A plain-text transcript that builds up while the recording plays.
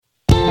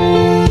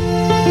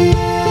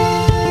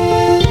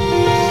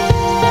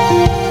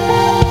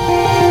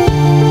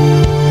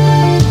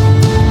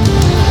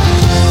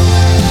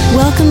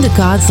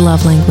God's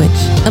Love Language,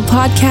 a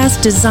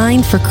podcast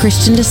designed for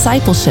Christian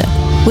discipleship,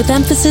 with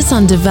emphasis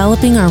on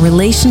developing our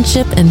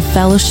relationship and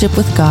fellowship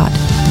with God.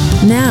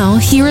 Now,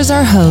 here is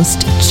our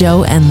host,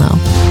 Joe Enlow.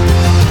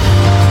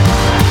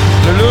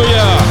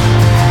 Hallelujah!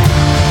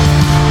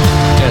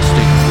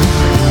 Testing.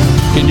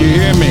 Can you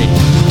hear me?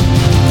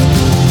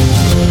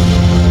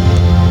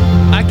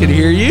 I can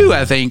hear you,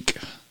 I think.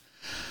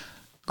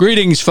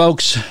 Greetings,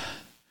 folks.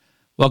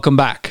 Welcome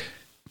back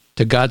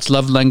to God's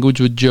Love Language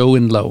with Joe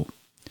Enlow.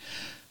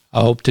 I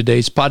hope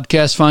today's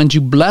podcast finds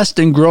you blessed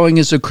and growing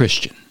as a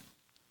Christian.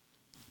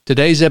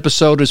 Today's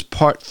episode is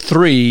part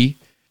 3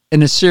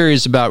 in a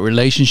series about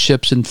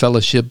relationships and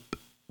fellowship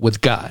with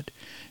God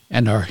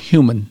and our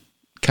human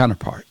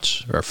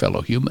counterparts, our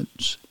fellow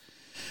humans.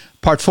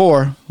 Part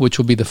 4, which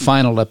will be the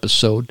final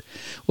episode,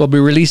 will be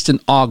released in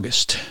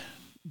August,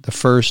 the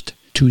first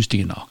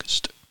Tuesday in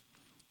August.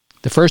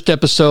 The first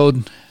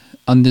episode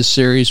on this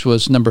series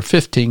was number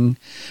 15,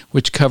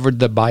 which covered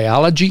the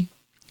biology,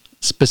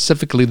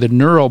 specifically the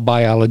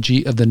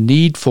neurobiology of the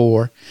need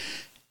for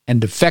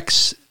and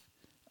effects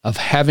of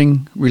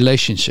having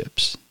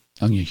relationships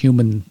on your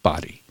human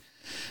body.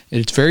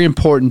 It's very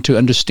important to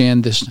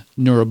understand this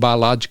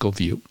neurobiological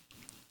view.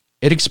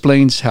 It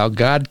explains how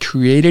God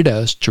created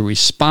us to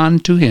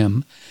respond to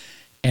Him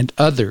and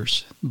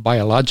others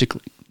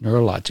biologically,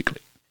 neurologically.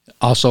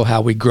 Also,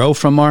 how we grow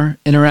from our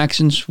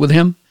interactions with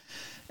Him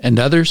and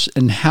others,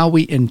 and how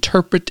we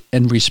interpret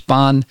and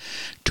respond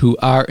to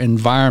our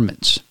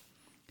environments.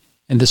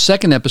 In the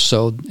second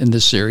episode in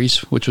this series,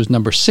 which was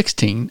number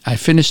 16, I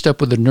finished up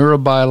with the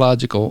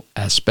neurobiological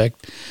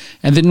aspect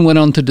and then went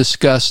on to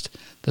discuss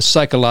the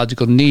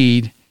psychological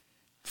need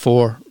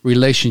for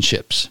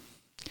relationships.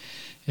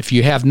 If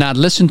you have not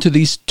listened to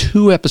these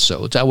 2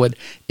 episodes, I would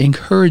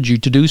encourage you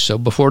to do so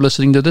before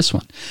listening to this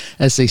one,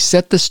 as they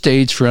set the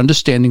stage for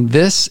understanding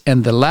this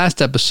and the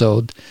last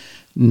episode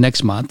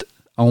next month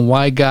on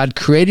why God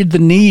created the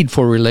need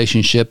for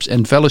relationships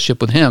and fellowship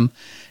with Him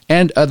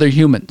and other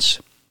humans.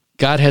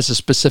 God has a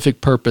specific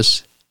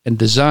purpose and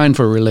design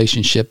for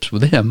relationships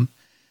with Him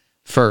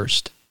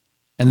first,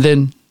 and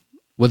then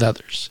with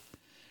others.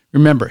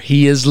 Remember,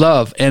 He is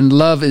love, and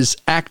love is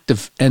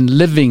active and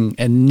living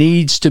and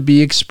needs to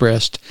be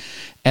expressed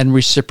and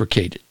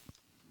reciprocated.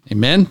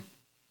 Amen?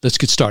 Let's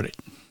get started.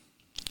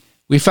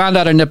 We found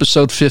out in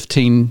episodes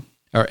 15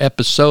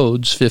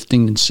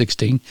 and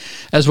 16,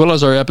 as well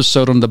as our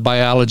episode on the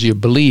biology of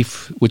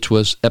belief, which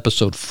was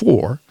episode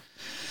 4,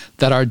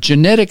 that our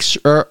genetics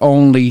are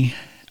only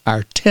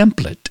our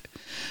template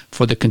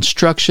for the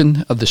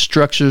construction of the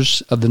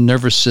structures of the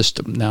nervous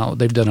system. Now,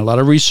 they've done a lot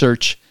of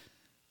research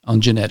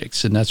on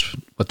genetics, and that's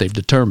what they've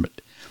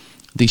determined.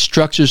 These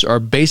structures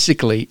are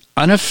basically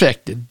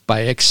unaffected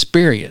by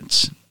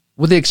experience,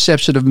 with the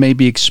exception of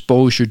maybe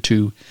exposure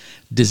to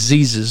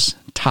diseases,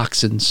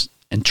 toxins,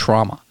 and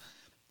trauma.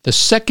 The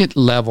second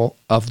level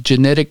of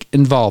genetic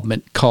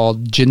involvement,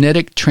 called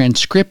genetic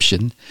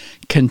transcription,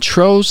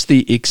 controls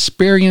the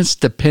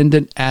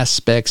experience-dependent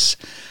aspects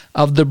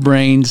of the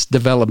brain's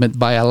development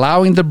by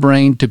allowing the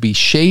brain to be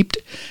shaped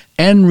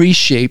and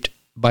reshaped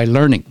by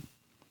learning.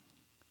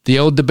 The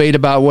old debate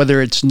about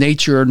whether it's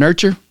nature or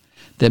nurture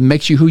that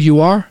makes you who you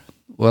are,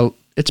 well,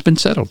 it's been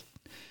settled.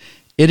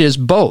 It is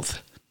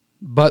both,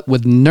 but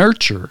with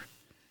nurture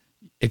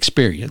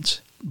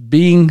experience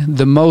being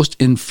the most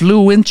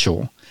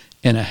influential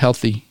in a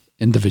healthy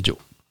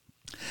individual.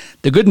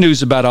 The good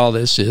news about all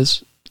this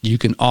is you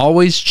can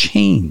always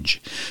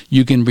change.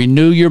 You can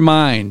renew your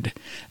mind,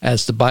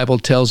 as the Bible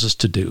tells us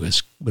to do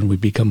as when we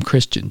become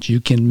Christians.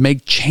 You can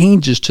make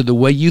changes to the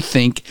way you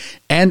think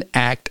and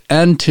act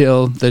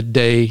until the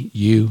day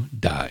you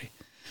die.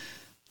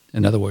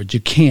 In other words,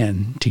 you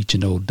can teach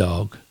an old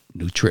dog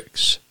new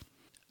tricks.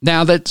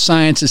 Now that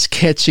science is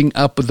catching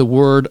up with the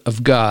Word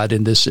of God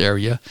in this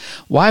area,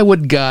 why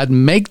would God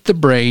make the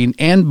brain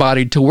and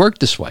body to work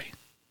this way?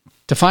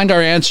 To find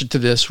our answer to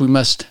this, we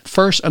must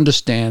first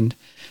understand,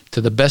 to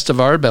the best of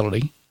our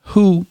ability,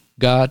 who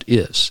God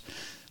is.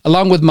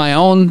 Along with my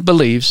own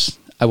beliefs,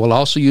 I will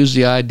also use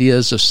the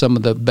ideas of some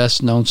of the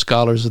best-known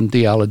scholars in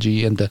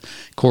theology and the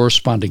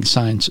corresponding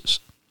sciences.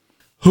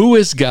 Who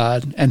is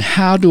God, and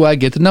how do I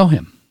get to know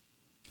Him?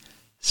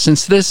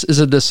 Since this is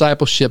a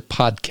discipleship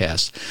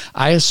podcast,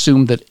 I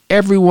assume that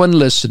everyone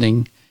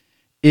listening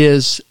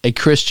is a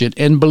Christian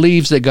and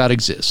believes that God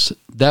exists.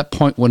 That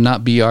point will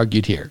not be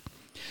argued here.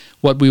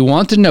 What we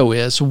want to know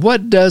is,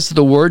 what does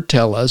the Word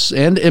tell us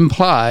and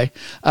imply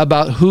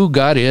about who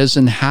God is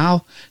and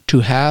how to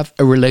have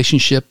a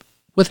relationship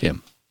with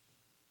Him?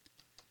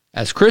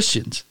 As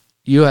Christians,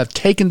 you have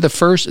taken the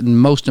first and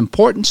most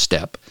important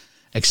step,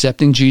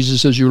 accepting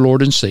Jesus as your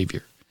Lord and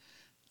Savior.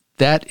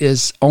 That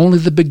is only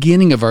the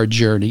beginning of our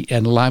journey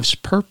and life's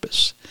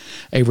purpose.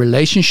 A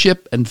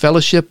relationship and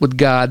fellowship with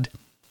God,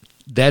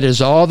 that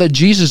is all that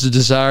Jesus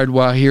desired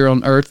while here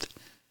on earth,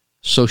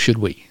 so should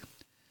we.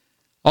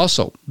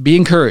 Also, be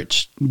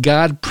encouraged.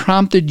 God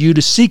prompted you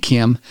to seek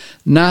Him,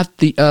 not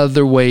the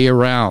other way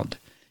around.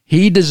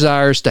 He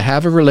desires to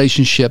have a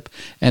relationship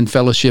and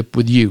fellowship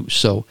with you.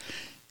 So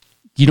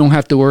you don't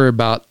have to worry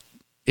about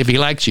if he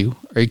likes you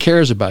or he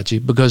cares about you,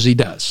 because he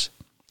does.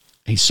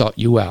 He sought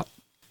you out.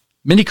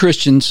 Many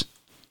Christians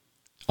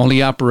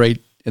only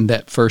operate in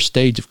that first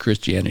stage of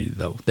Christianity,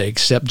 though. They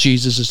accept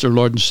Jesus as their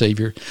Lord and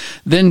Savior,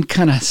 then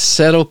kind of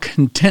settle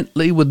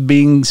contently with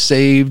being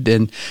saved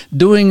and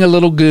doing a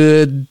little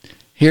good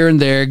here and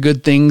there,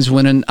 good things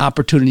when an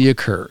opportunity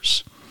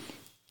occurs.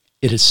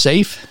 It is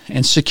safe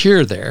and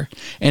secure there,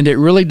 and it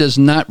really does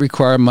not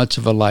require much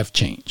of a life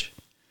change.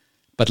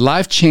 But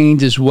life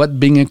change is what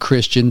being a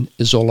Christian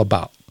is all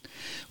about.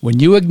 When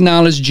you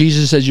acknowledge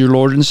Jesus as your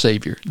Lord and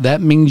Savior,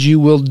 that means you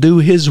will do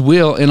His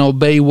will and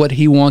obey what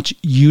He wants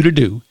you to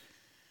do.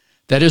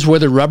 That is where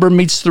the rubber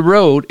meets the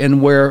road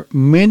and where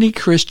many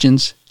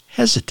Christians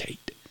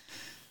hesitate.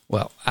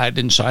 Well, I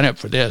didn't sign up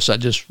for this. I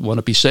just want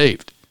to be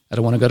saved. I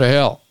don't want to go to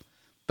hell.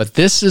 But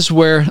this is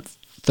where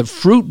the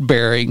fruit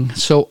bearing,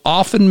 so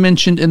often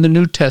mentioned in the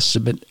New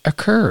Testament,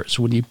 occurs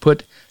when you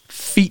put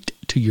feet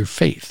to your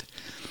faith.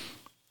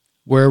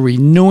 Where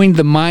renewing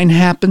the mind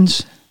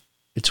happens,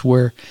 it's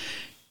where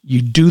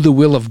you do the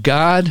will of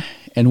God,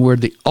 and where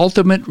the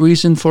ultimate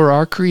reason for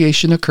our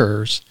creation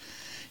occurs.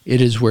 It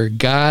is where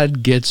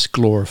God gets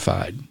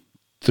glorified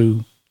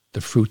through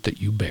the fruit that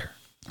you bear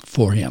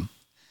for Him.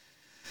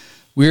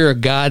 We are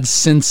God's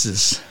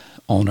senses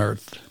on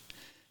earth,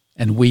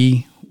 and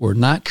we were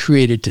not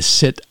created to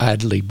sit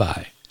idly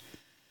by.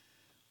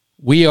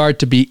 We are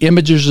to be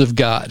imagers of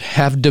God,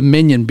 have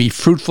dominion, be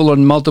fruitful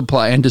and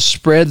multiply, and to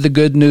spread the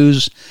good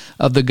news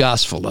of the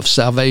gospel of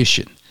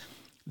salvation.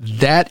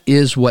 That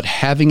is what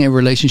having a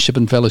relationship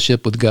and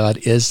fellowship with God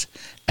is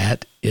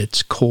at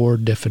its core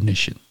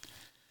definition.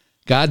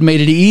 God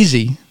made it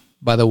easy,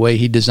 by the way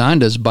He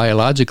designed us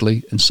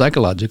biologically and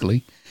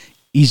psychologically,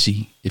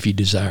 easy if you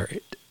desire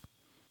it.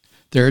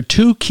 There are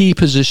two key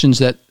positions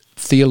that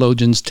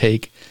theologians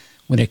take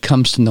when it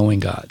comes to knowing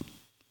God.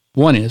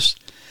 One is,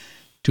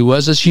 to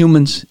us as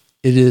humans,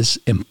 it is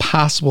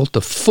impossible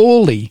to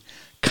fully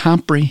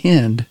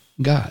comprehend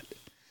God.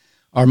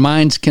 Our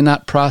minds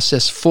cannot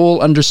process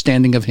full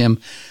understanding of Him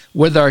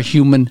with our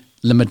human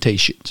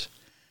limitations.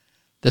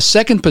 The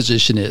second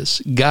position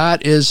is,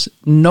 God is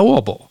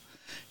knowable.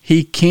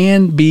 He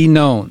can be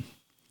known.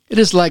 It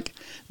is like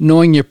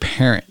knowing your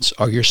parents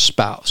or your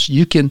spouse.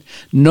 You can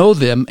know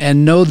them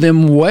and know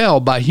them well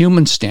by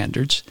human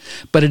standards,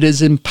 but it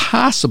is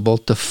impossible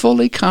to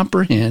fully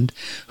comprehend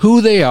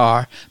who they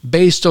are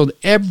based on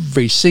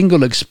every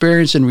single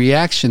experience and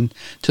reaction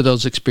to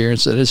those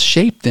experiences that has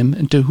shaped them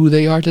into who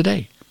they are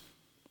today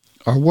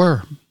or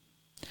were.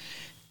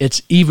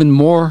 It's even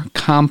more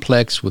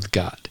complex with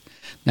God.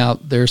 Now,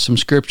 there are some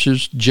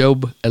scriptures,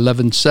 Job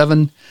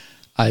 11:7,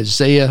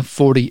 Isaiah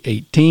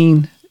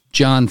 40:18,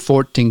 John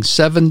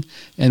 14:7,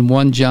 and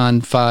 1 John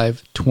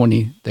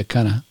 5:20 that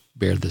kind of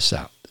bear this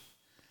out.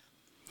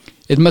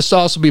 It must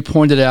also be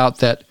pointed out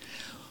that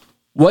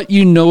what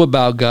you know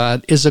about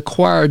God is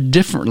acquired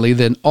differently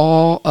than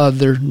all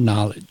other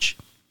knowledge.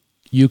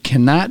 You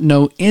cannot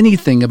know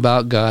anything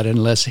about God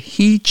unless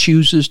He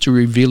chooses to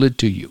reveal it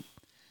to you.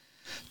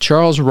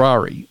 Charles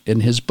Rowry, in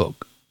his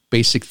book,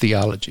 Basic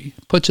Theology,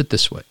 puts it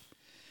this way.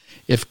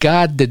 If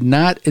God did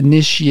not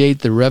initiate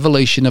the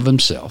revelation of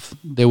Himself,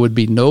 there would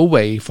be no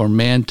way for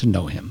man to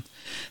know Him.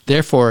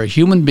 Therefore, a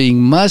human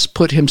being must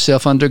put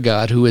himself under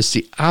God, who is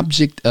the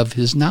object of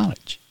his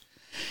knowledge.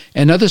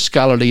 And other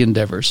scholarly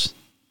endeavors,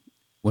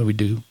 when we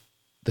do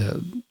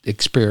the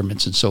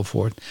experiments and so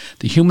forth,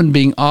 the human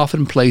being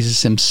often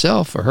places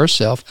himself or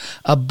herself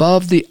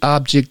above the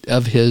object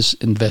of his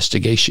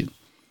investigation.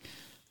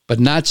 But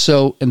not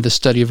so in the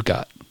study of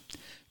God.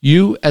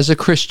 You, as a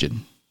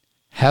Christian,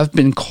 have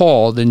been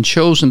called and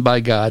chosen by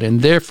God,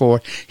 and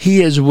therefore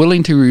He is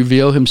willing to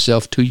reveal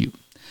Himself to you.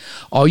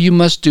 All you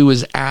must do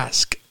is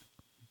ask.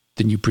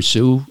 Then you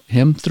pursue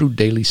Him through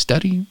daily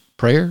study,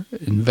 prayer,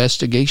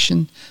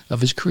 investigation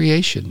of His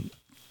creation.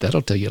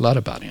 That'll tell you a lot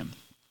about Him.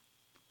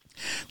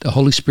 The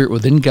Holy Spirit will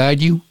then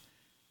guide you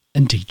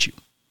and teach you.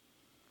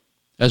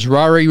 As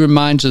Rowry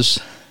reminds us,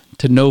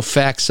 to know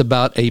facts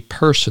about a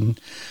person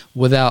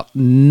without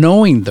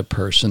knowing the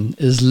person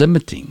is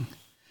limiting.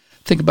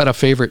 Think about a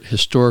favorite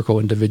historical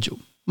individual.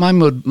 Mine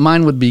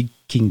would be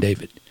King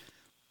David.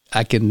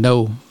 I can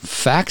know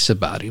facts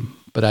about him,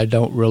 but I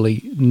don't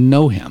really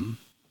know him,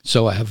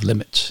 so I have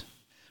limits.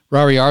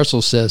 Rowry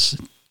Arsel says,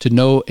 to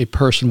know a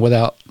person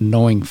without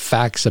knowing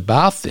facts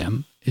about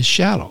them is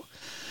shallow.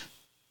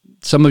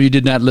 Some of you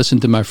did not listen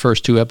to my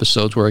first 2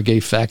 episodes where I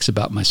gave facts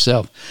about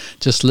myself.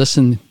 Just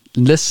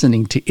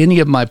listening to any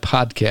of my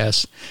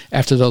podcasts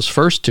after those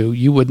first 2,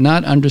 you would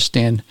not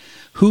understand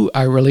who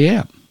I really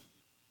am.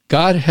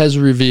 God has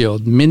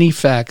revealed many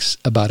facts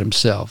about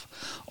Himself,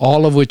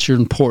 all of which are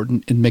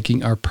important in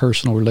making our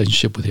personal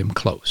relationship with Him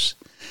close,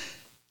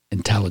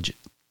 intelligent,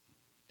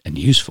 and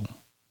useful.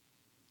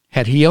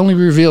 Had He only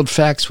revealed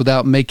facts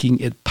without making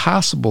it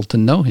possible to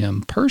know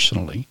Him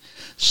personally,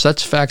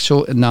 such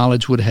factual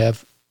knowledge would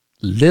have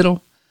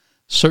little,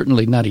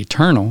 certainly not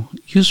eternal,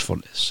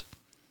 usefulness.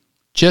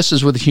 Just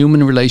as with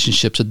human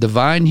relationships, a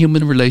divine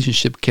human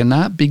relationship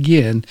cannot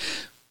begin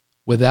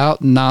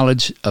without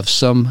knowledge of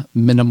some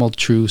minimal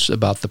truths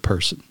about the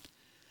person.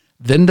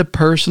 Then the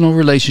personal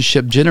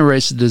relationship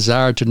generates the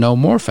desire to know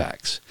more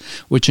facts,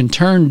 which in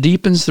turn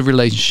deepens the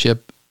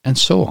relationship, and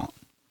so on.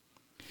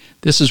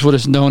 This is what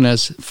is known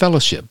as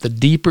fellowship. The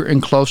deeper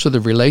and closer the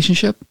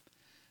relationship,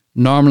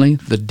 normally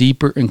the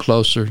deeper and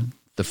closer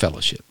the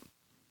fellowship.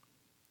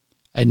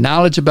 A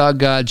knowledge about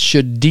God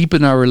should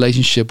deepen our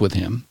relationship with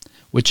Him,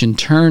 which in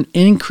turn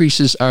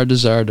increases our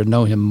desire to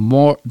know Him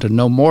more, to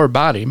know more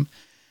about Him.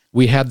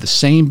 We have the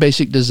same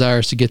basic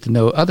desires to get to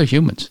know other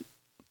humans.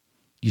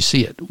 You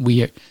see it.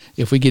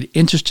 If we get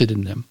interested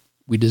in them,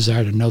 we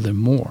desire to know them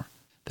more.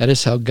 That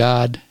is how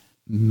God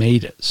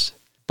made us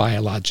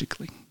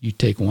biologically. You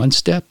take one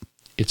step,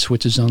 it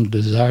switches on the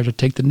desire to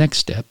take the next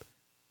step,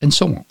 and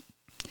so on.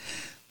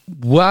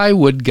 Why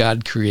would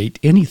God create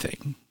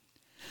anything?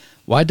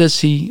 Why does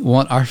He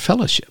want our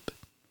fellowship?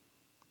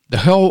 The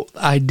whole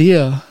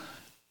idea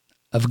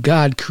of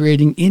God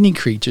creating any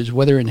creatures,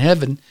 whether in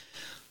heaven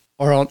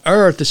or on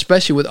earth,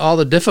 especially with all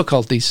the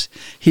difficulties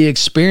He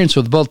experienced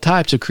with both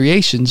types of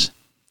creations,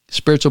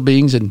 spiritual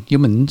beings and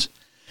humans,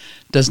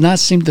 does not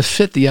seem to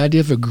fit the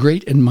idea of a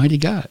great and mighty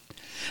God,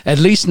 at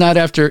least not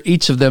after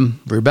each of them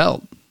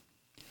rebelled.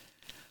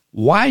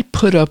 Why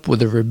put up with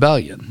the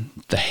rebellion,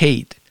 the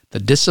hate, the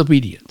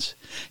disobedience?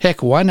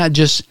 Heck, why not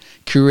just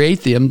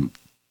create them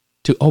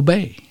to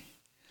obey?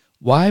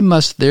 Why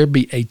must there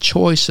be a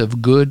choice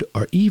of good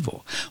or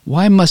evil?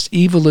 Why must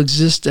evil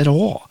exist at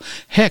all?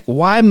 Heck,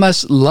 why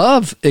must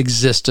love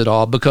exist at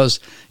all? Because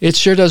it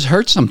sure does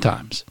hurt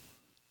sometimes.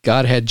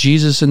 God had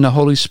Jesus and the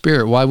Holy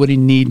Spirit. Why would He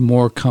need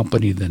more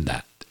company than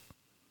that?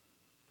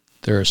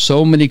 There are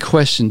so many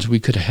questions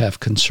we could have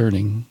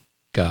concerning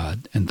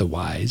God and the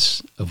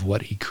whys of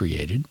what He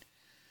created.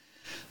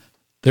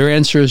 Their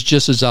answer is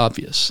just as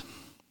obvious.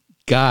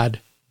 God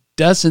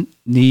doesn't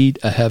need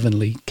a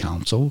heavenly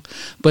council,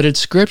 but it's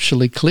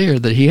scripturally clear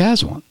that He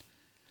has one.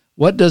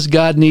 What does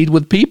God need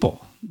with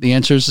people? The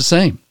answer is the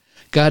same.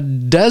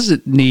 God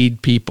doesn't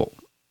need people,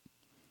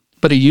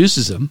 but He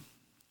uses them.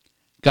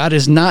 God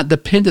is not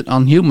dependent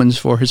on humans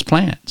for His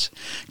plans.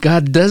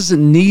 God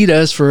doesn't need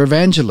us for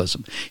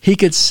evangelism. He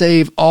could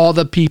save all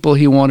the people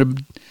He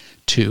wanted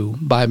to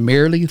by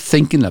merely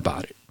thinking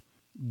about it.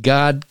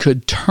 God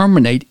could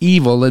terminate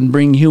evil and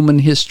bring human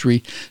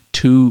history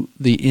to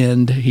the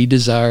end He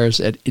desires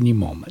at any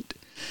moment,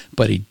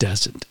 but He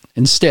doesn't.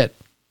 Instead,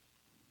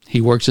 He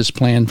works His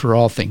plan for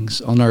all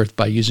things on earth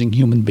by using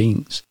human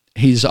beings.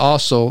 He's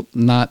also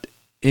not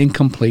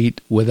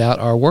incomplete without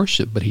our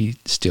worship, but He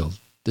still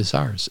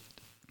desires it.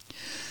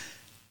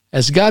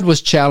 As God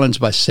was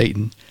challenged by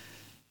Satan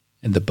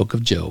in the book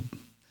of Job,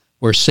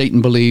 where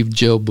Satan believed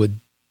Job would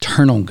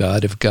turn on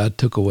God if God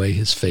took away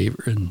His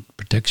favor and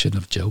protection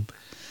of Job,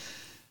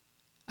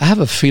 I have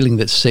a feeling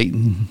that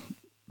Satan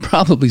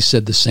probably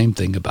said the same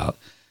thing about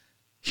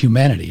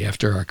humanity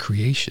after our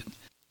creation.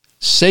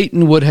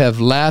 Satan would have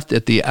laughed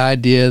at the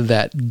idea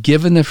that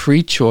given the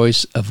free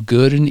choice of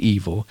good and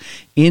evil,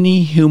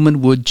 any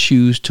human would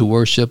choose to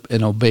worship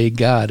and obey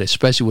God,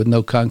 especially with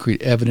no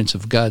concrete evidence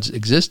of God's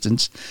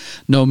existence,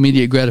 no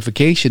immediate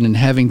gratification in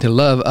having to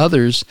love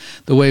others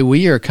the way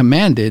we are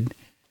commanded.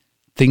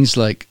 Things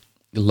like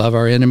love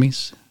our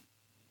enemies,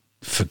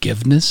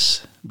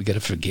 forgiveness. We got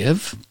to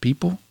forgive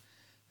people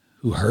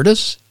who hurt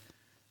us.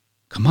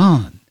 Come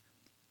on.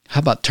 How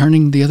about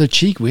turning the other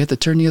cheek? We have to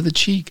turn the other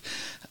cheek.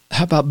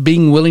 How about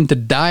being willing to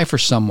die for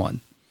someone?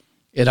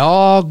 It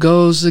all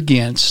goes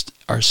against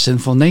our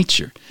sinful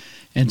nature.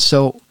 And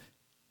so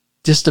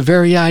just the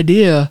very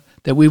idea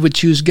that we would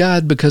choose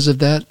God because of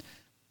that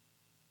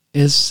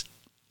is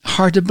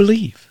hard to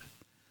believe.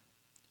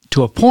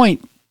 To a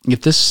point,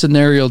 if this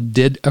scenario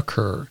did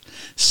occur,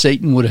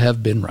 Satan would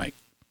have been right.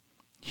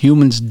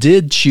 Humans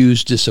did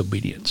choose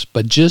disobedience,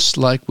 but just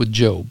like with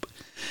Job,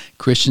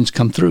 Christians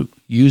come through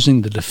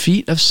using the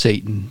defeat of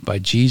Satan by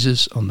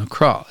Jesus on the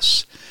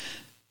cross.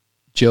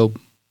 Job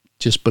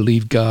just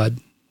believed God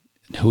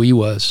and who He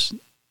was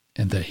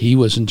and that He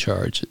was in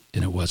charge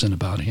and it wasn't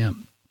about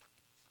him.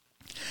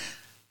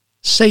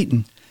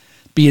 Satan,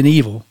 being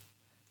evil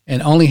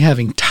and only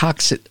having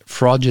toxic,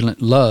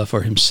 fraudulent love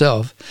for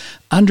himself,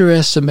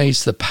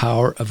 underestimates the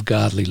power of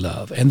godly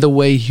love and the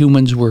way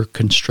humans were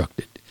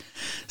constructed.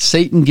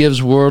 Satan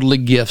gives worldly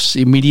gifts,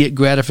 immediate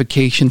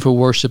gratification for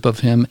worship of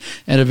him,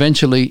 and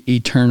eventually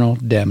eternal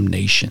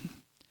damnation.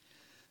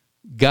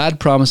 God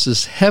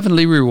promises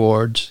heavenly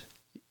rewards.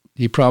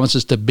 He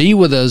promises to be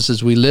with us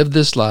as we live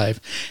this life,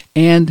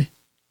 and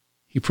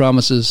He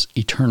promises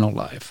eternal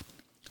life.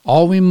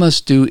 All we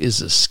must do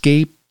is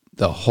escape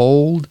the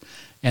hold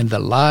and the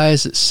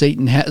lies that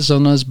Satan has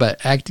on us by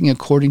acting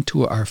according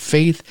to our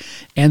faith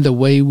and the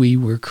way we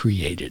were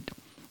created.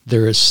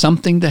 There is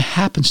something that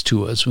happens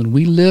to us when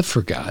we live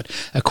for God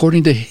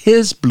according to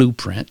His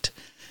blueprint.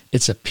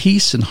 It's a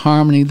peace and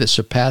harmony that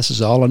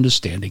surpasses all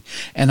understanding,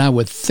 and I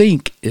would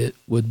think it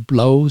would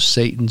blow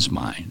Satan's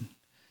mind.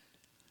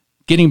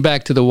 Getting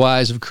back to the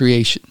whys of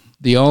creation,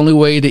 the only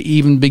way to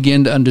even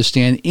begin to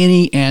understand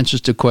any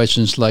answers to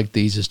questions like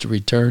these is to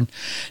return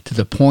to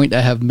the point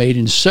I have made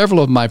in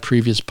several of my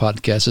previous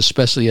podcasts,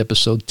 especially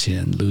episode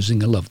 10,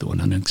 Losing a Loved One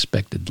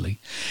Unexpectedly.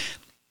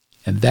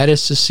 And that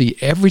is to see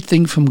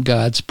everything from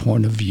God's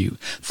point of view,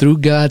 through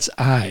God's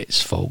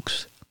eyes,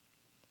 folks.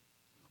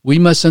 We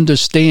must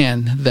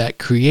understand that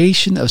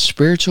creation of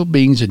spiritual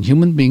beings and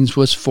human beings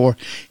was for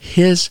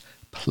His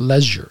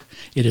pleasure.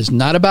 It is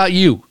not about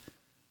you,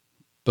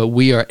 but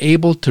we are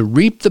able to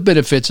reap the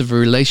benefits of a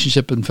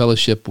relationship and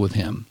fellowship with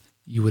Him.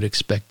 You would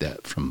expect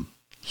that from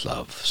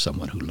love,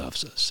 someone who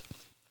loves us.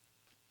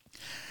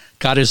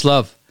 God is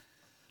love.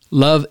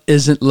 Love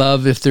isn't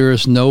love if there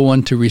is no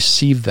one to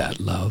receive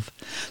that love.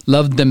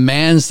 Love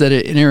demands that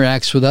it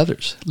interacts with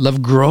others.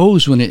 Love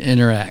grows when it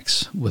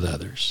interacts with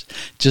others,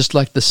 just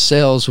like the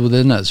cells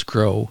within us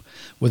grow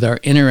with our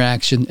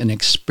interaction and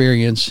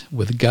experience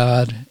with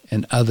God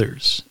and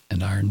others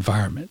and our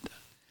environment.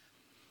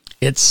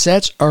 It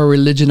sets our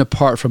religion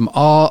apart from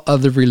all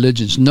other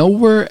religions.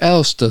 Nowhere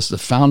else does the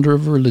founder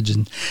of a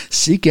religion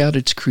seek out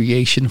its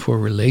creation for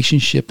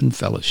relationship and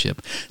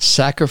fellowship,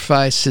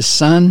 sacrifice His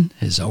Son,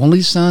 His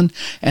only Son,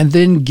 and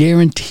then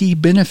guarantee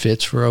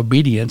benefits for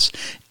obedience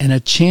and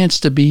a chance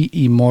to be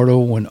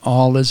immortal when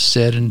all is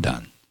said and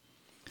done.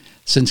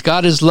 Since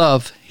God is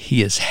love,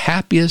 He is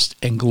happiest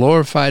and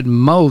glorified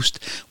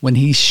most when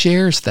He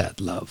shares that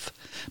love.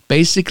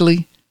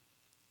 Basically,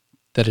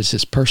 that is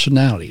His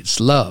personality. It's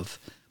love.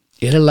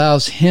 It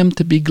allows Him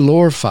to be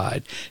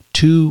glorified,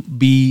 to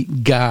be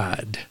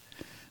God.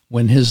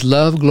 When His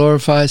love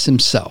glorifies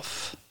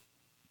Himself,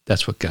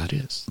 that's what God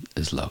is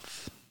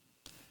love.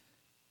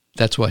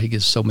 That's why He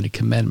gives so many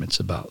commandments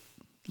about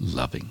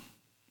loving.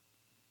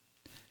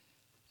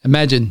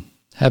 Imagine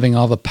having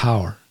all the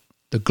power,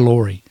 the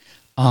glory,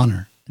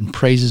 honor, and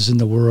praises in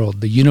the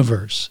world, the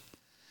universe.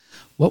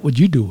 What would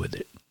you do with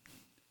it?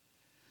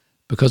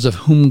 Because of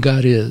whom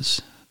God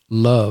is,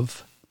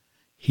 love,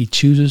 He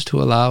chooses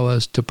to allow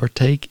us to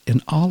partake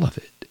in all of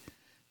it,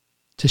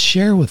 to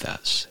share with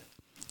us,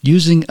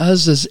 using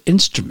us as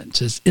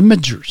instruments, as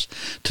imagers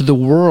to the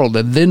world,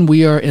 and then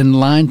we are in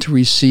line to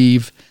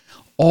receive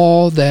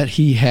all that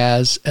He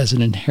has as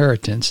an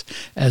inheritance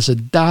as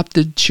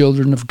adopted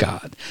children of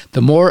God.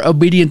 The more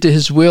obedient to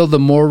His will, the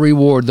more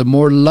reward, the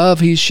more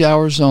love He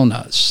showers on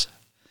us.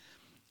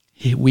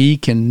 We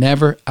can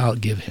never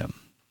outgive Him.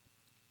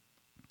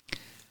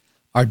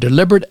 Our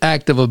deliberate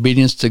act of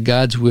obedience to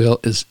God's will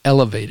is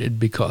elevated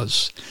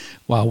because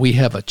while we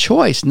have a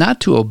choice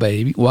not to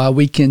obey, while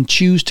we can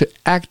choose to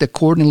act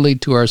accordingly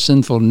to our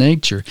sinful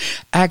nature,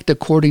 act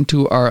according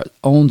to our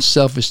own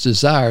selfish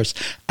desires,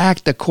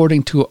 act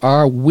according to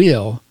our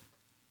will,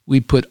 we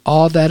put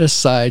all that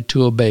aside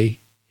to obey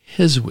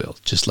His will,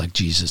 just like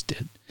Jesus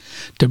did,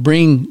 to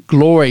bring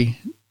glory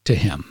to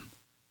Him.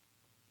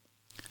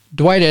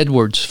 Dwight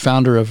Edwards,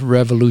 founder of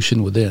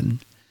Revolution Within,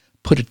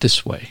 put it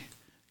this way: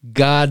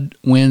 God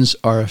wins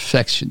our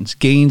affections,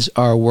 gains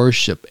our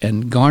worship,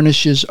 and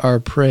garnishes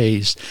our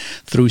praise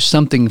through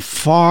something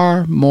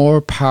far more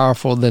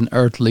powerful than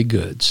earthly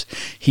goods.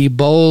 He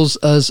bowls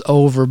us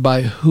over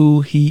by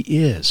who He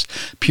is,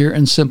 pure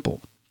and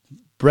simple,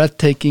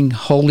 breathtaking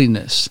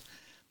holiness,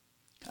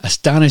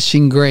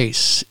 astonishing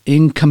grace,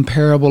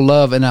 incomparable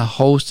love, and a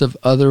host of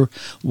other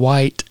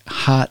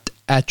white-hot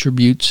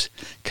attributes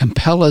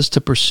compel us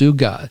to pursue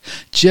God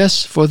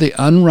just for the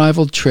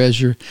unrivaled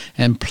treasure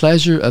and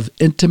pleasure of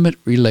intimate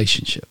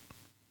relationship.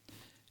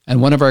 And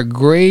one of our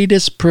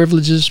greatest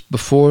privileges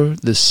before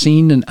the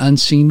seen and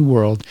unseen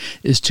world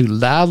is to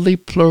loudly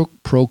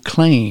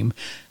proclaim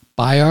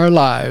by our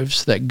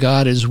lives that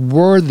God is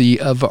worthy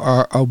of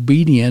our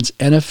obedience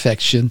and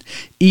affection,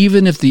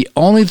 even if the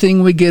only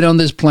thing we get on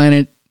this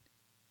planet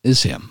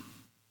is Him.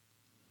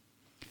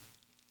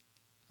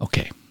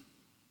 Okay,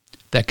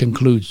 that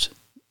concludes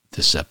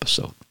this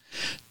episode.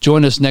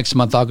 Join us next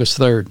month, August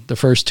 3rd, the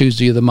first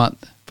Tuesday of the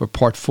month, for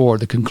part 4,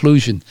 the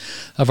conclusion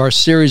of our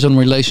series on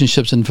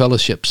relationships and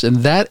fellowships.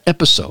 In that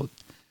episode,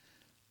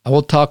 I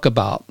will talk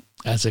about,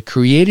 as a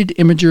created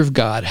imager of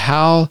God,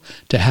 how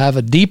to have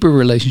a deeper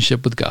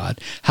relationship with God,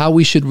 how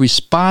we should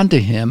respond to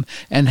Him,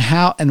 and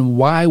how and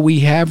why we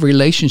have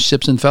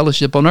relationships and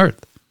fellowship on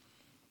earth.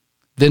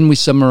 Then we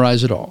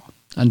summarize it all.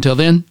 Until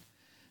then,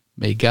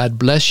 may God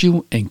bless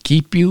you and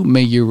keep you.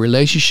 May your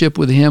relationship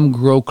with Him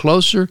grow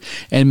closer,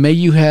 and may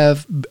you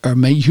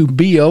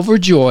be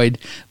overjoyed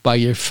by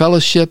your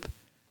fellowship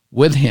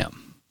with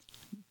Him.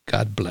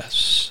 God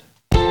bless.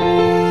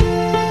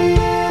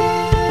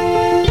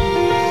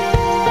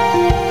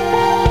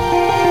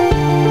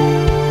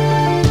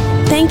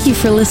 Thank you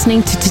for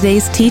listening to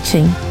today's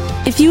teaching.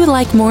 If you would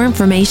like more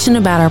information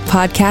about our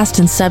podcast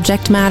and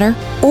subject matter,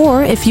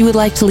 or if you would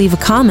like to leave a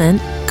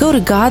comment, go to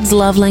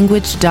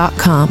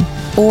godslovelanguage.com.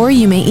 Or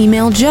you may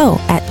email Joe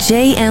at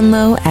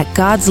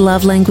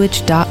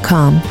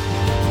jenlow@godslovelanguage.com.